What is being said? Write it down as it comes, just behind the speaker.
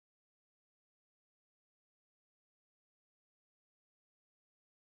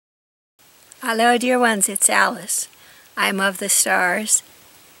Hello, dear ones, it's Alice. I'm of the stars.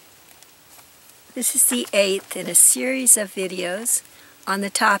 This is the 8th in a series of videos on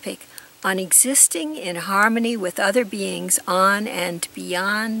the topic on existing in harmony with other beings on and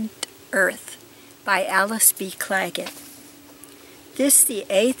beyond Earth by Alice B. Clagett. This, the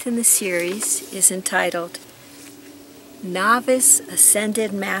 8th in the series, is entitled Novice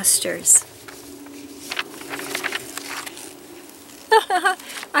Ascended Masters.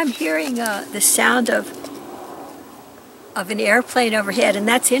 I'm hearing the sound of an airplane overhead, and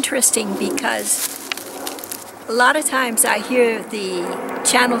that's interesting because a lot of times I hear the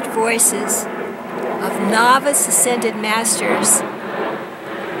channeled voices of novice ascended masters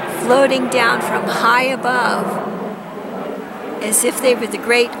floating down from high above as if they were the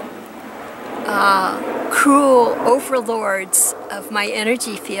great cruel overlords of my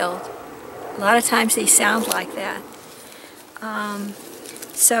energy field. A lot of times they sound like that.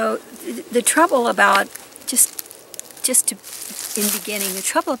 So the trouble about, in the beginning, the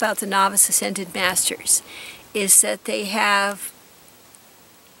trouble about the novice ascended masters is that they have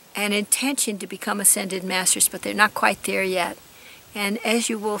an intention to become ascended masters, but they're not quite there yet. And as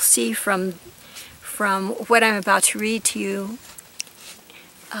you will see from what I'm about to read to you,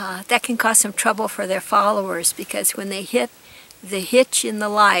 that can cause some trouble for their followers, because when they hit the hitch in the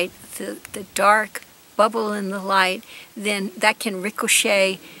light, the dark bubble in the light, then that can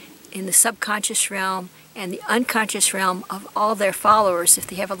ricochet in the subconscious realm and the unconscious realm of all their followers. If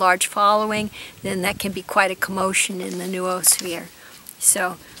they have a large following, then that can be quite a commotion in the noosphere.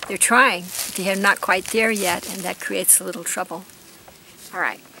 So they're trying, but they are not quite there yet, and that creates a little trouble. All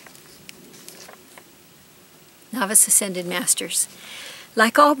right. Novice Ascended Masters.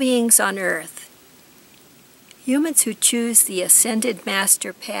 Like all beings on Earth, humans who choose the Ascended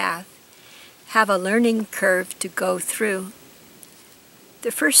Master path have a learning curve to go through.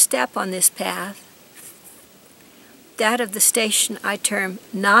 The first step on this path, that of the station I term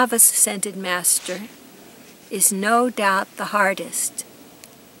Novice Ascended Master, is no doubt the hardest.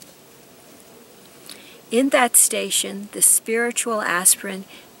 In that station, the spiritual aspirant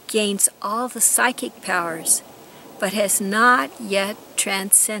gains all the psychic powers, but has not yet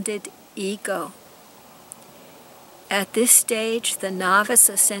transcended ego. At this stage, the novice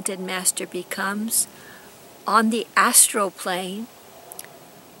ascended master becomes, on the astral plane,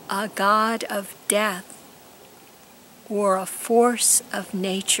 a god of death or a force of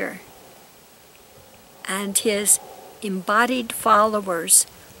nature, and his embodied followers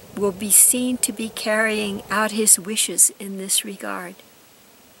will be seen to be carrying out his wishes in this regard.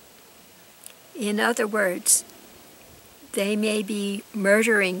 In other words, they may be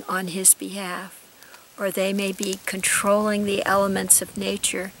murdering on his behalf, or they may be controlling the elements of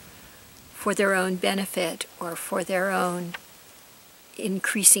nature for their own benefit or for their own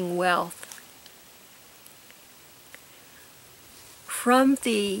increasing wealth. From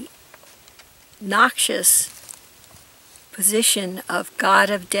the noxious position of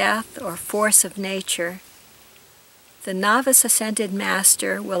god of death or force of nature, the novice ascended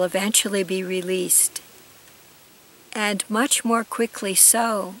master will eventually be released, and much more quickly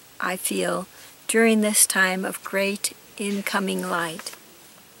so, I feel, during this time of great incoming light.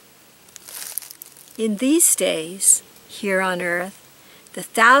 In these days, here on Earth, the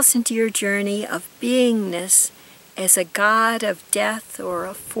 1,000-year journey of beingness as a god of death or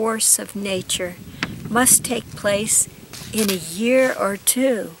a force of nature must take place in a year or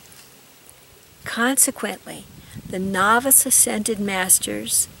two. Consequently, the novice ascended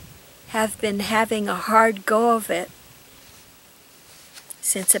masters have been having a hard go of it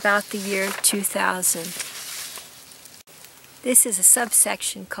since about the year 2000. This is a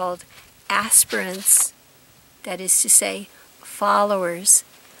subsection called aspirants, that is to say, followers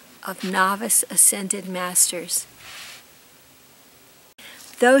of novice ascended masters.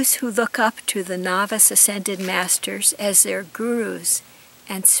 Those who look up to the novice ascended masters as their gurus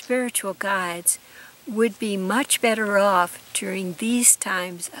and spiritual guides would be much better off during these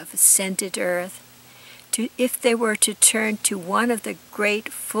times of ascended Earth if they were to turn to one of the great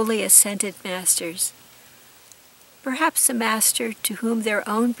fully ascended masters, perhaps a master to whom their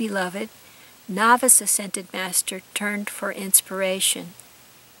own beloved novice ascended master turned for inspiration.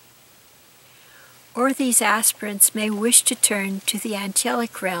 Or these aspirants may wish to turn to the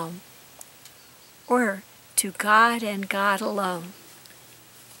angelic realm, or to God and God alone.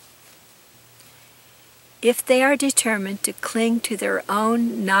 If they are determined to cling to their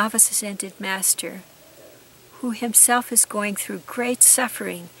own novice ascended master, who himself is going through great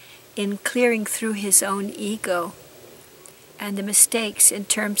suffering in clearing through his own ego and the mistakes in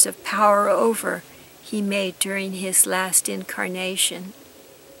terms of power over he made during his last incarnation,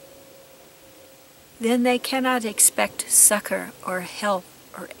 then they cannot expect succor or help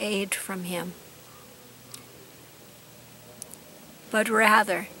or aid from him. But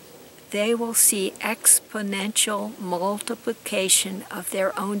rather, they will see exponential multiplication of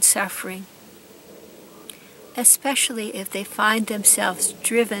their own suffering, especially if they find themselves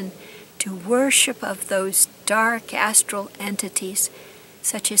driven to worship of those dark astral entities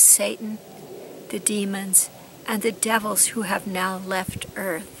such as Satan, the demons, and the devils who have now left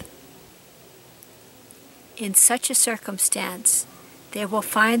earth. In such a circumstance, they will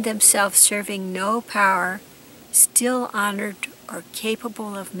find themselves serving no power, still honored or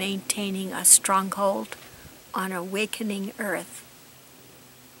capable of maintaining a stronghold on awakening earth.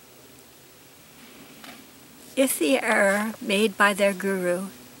 If the error made by their guru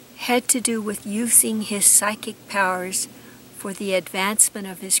had to do with using his psychic powers for the advancement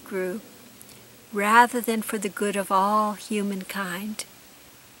of his group, rather than for the good of all humankind,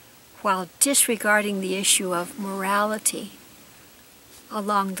 while disregarding the issue of morality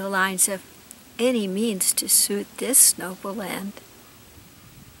along the lines of any means to suit this noble end,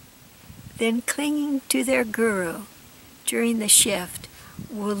 then clinging to their guru during the shift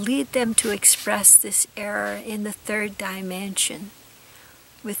will lead them to express this error in the third dimension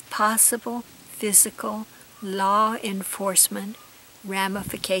with possible physical law enforcement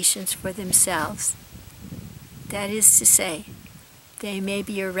ramifications for themselves. That is to say, they may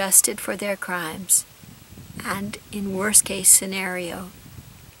be arrested for their crimes and, in worst case scenario,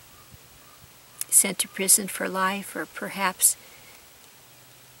 sent to prison for life or perhaps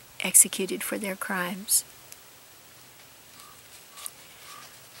executed for their crimes.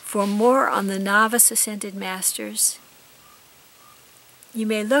 For more on the Novice Ascended Masters, you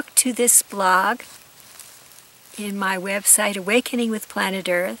may look to this blog in my website, Awakening with Planet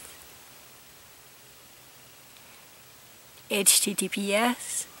Earth,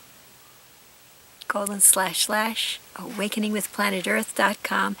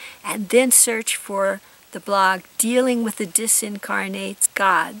 https://awakeningwithplanetearth.com, and then search for the blog Dealing with the Disincarnate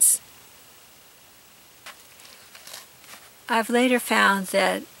Gods. I've later found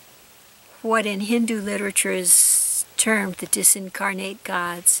that what in Hindu literature is termed the disincarnate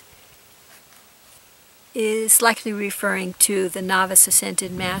gods is likely referring to the Novice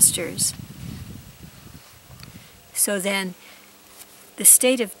Ascended Masters. So then, the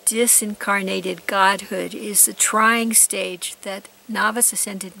state of disincarnated godhood is the trying stage that Novice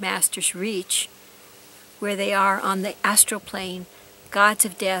Ascended Masters reach, where they are on the astral plane, gods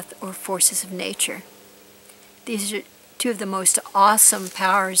of death or forces of nature. These are two of the most awesome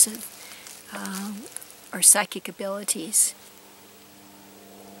powers or psychic abilities.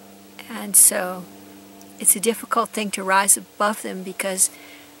 And so it's a difficult thing to rise above them because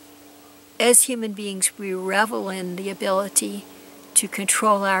as human beings we revel in the ability to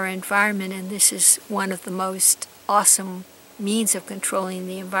control our environment, and this is one of the most awesome means of controlling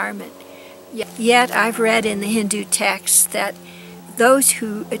the environment. Yet I've read in the Hindu texts that those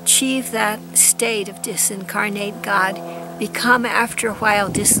who achieve that state of disincarnate God become after a while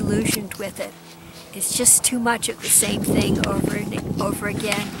disillusioned with it. It's just too much of the same thing over and over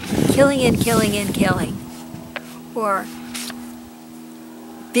again, killing and killing and killing. Or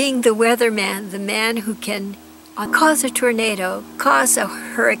being the weatherman, the man who can cause a tornado, cause a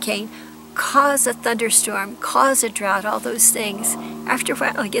hurricane, cause a thunderstorm, cause a drought, all those things. After a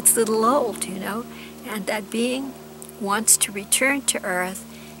while it gets a little old, and that being wants to return to Earth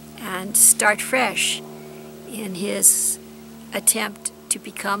and start fresh in his attempt to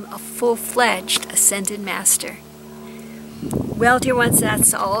become a full-fledged Ascended Master. Well, dear ones,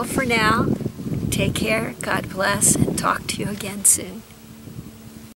 that's all for now. Take care, God bless, and talk to you again soon.